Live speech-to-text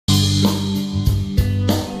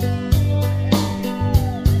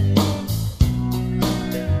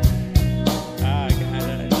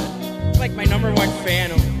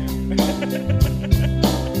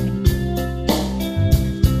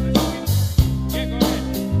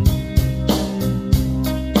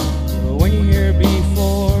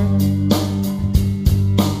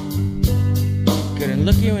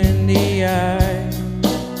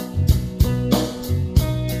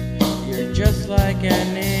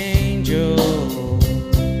angel.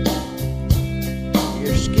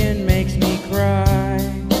 Your skin makes me cry.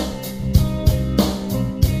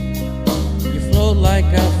 You float like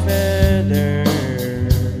a feather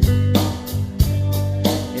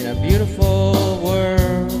in a beautiful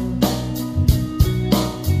world.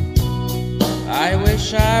 I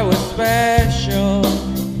wish I was special.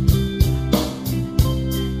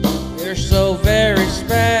 You're so very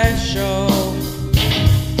special.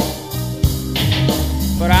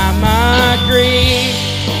 But I'm a creep,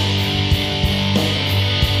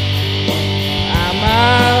 I'm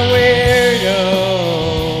a weirdo.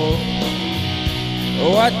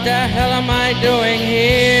 What the hell am I doing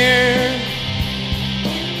here?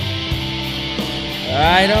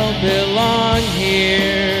 I don't belong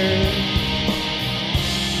here.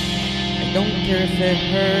 I don't care if it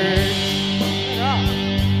hurts.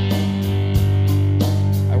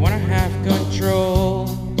 I wanna have control.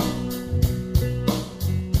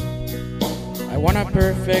 I want a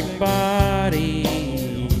perfect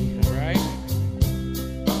body, right?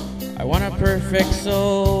 I want a perfect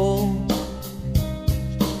soul.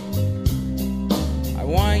 I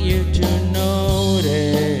want you to notice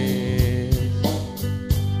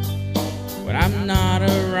when I'm not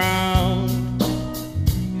around.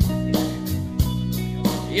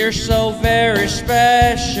 You're so very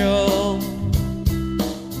special.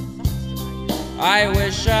 I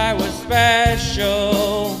wish I was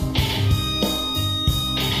special.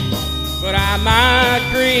 But I'm a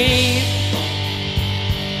creep,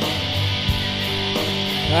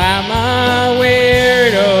 I'm a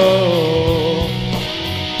weirdo.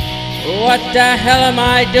 What the hell am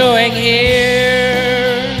I doing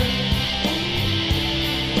here?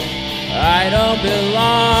 I don't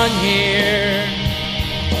belong here.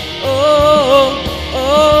 Oh,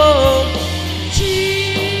 oh,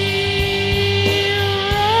 she's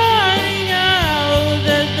running out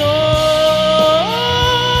the door.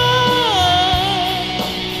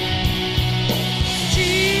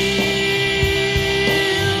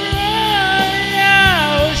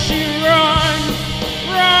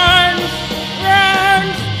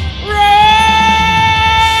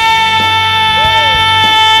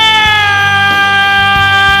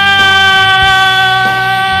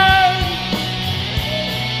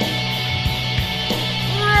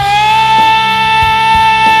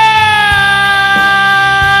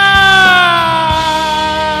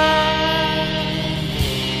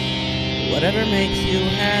 Whatever makes you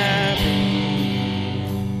happy,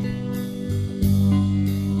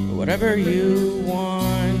 whatever you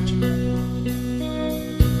want.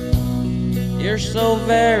 You're so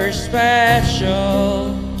very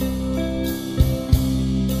special.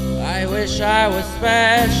 I wish I was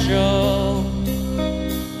special.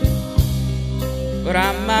 But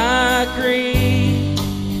I'm a creep,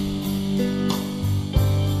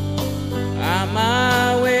 I'm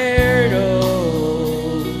a weirdo.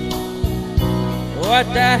 What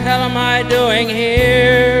the hell am I doing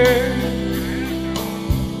here?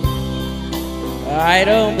 I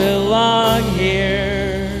don't